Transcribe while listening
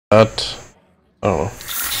But oh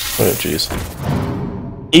jeez.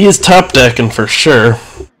 He is top decking for sure.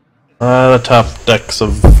 The top decks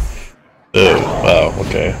of wow,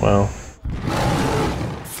 okay, well.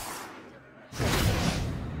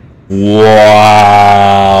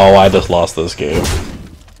 Wow, I just lost this game.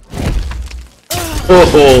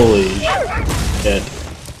 Holy shit.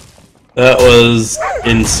 That was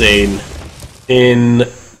insane.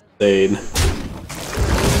 Insane.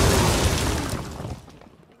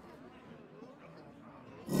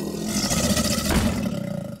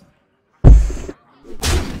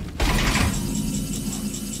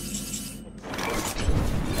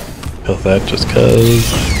 Kill that just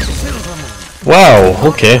cause. Wow,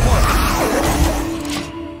 okay.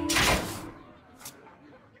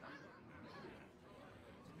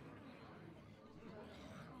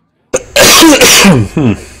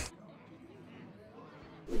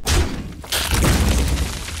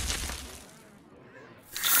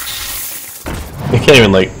 I can't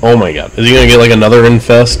even like, oh my god. Is he gonna get like another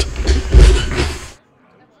infest?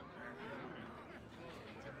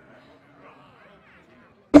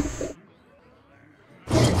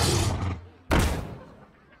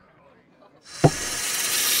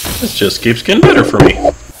 This just keeps getting better for me.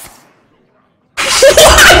 What?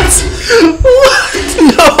 What?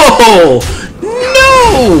 No!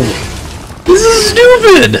 No! This is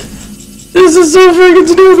stupid! This is so freaking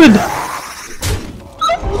stupid!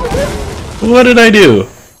 What did I do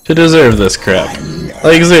to deserve this crap?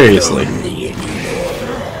 Like, seriously.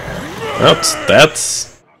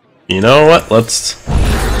 That's... You know what? Let's...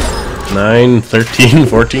 9, 13,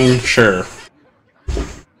 14, sure.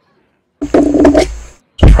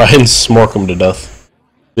 Try and smork him to death.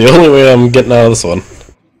 The only way I'm getting out of this one.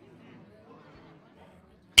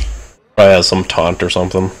 Probably has some taunt or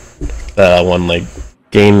something. One, like,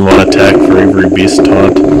 gain 1 attack for every beast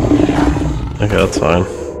taunt. Okay, that's fine.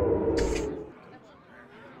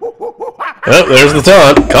 Oh, there's the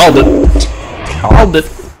taunt. Called it. Called it.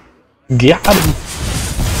 Got him.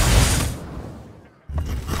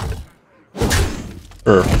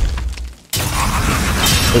 Sure.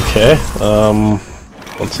 Okay,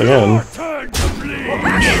 once again,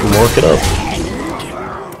 schmork it up.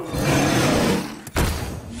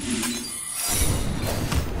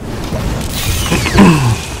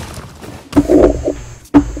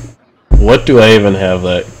 What do I even have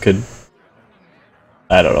that could...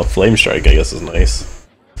 I don't know, Flame Strike I guess is nice.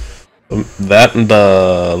 That and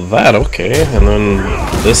that, okay, and then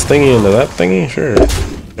this thingy into that thingy, sure.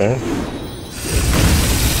 Okay.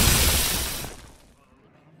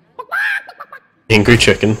 Angry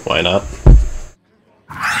Chicken, why not?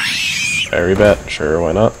 Fairy Bat, sure,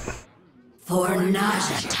 why not?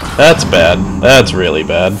 That's bad. That's really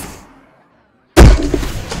bad.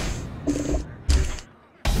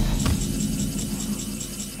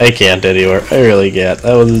 I can't anywhere. I really can't.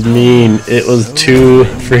 That was mean. It was too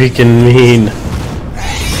freaking mean.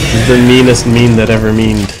 It's the meanest mean that ever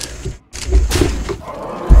meaned.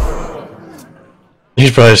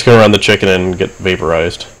 He's probably just gonna run the chicken and get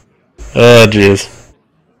vaporized. Oh, jeez.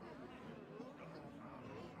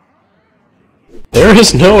 There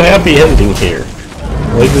is no happy ending here.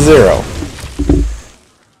 Like, zero.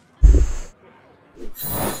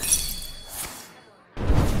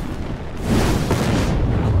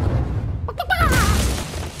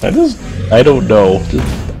 I don't know.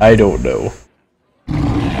 I don't know.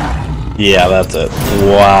 Yeah, that's it.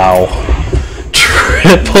 Wow.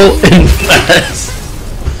 Triple Infest!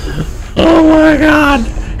 Oh my god!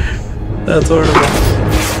 That's horrible.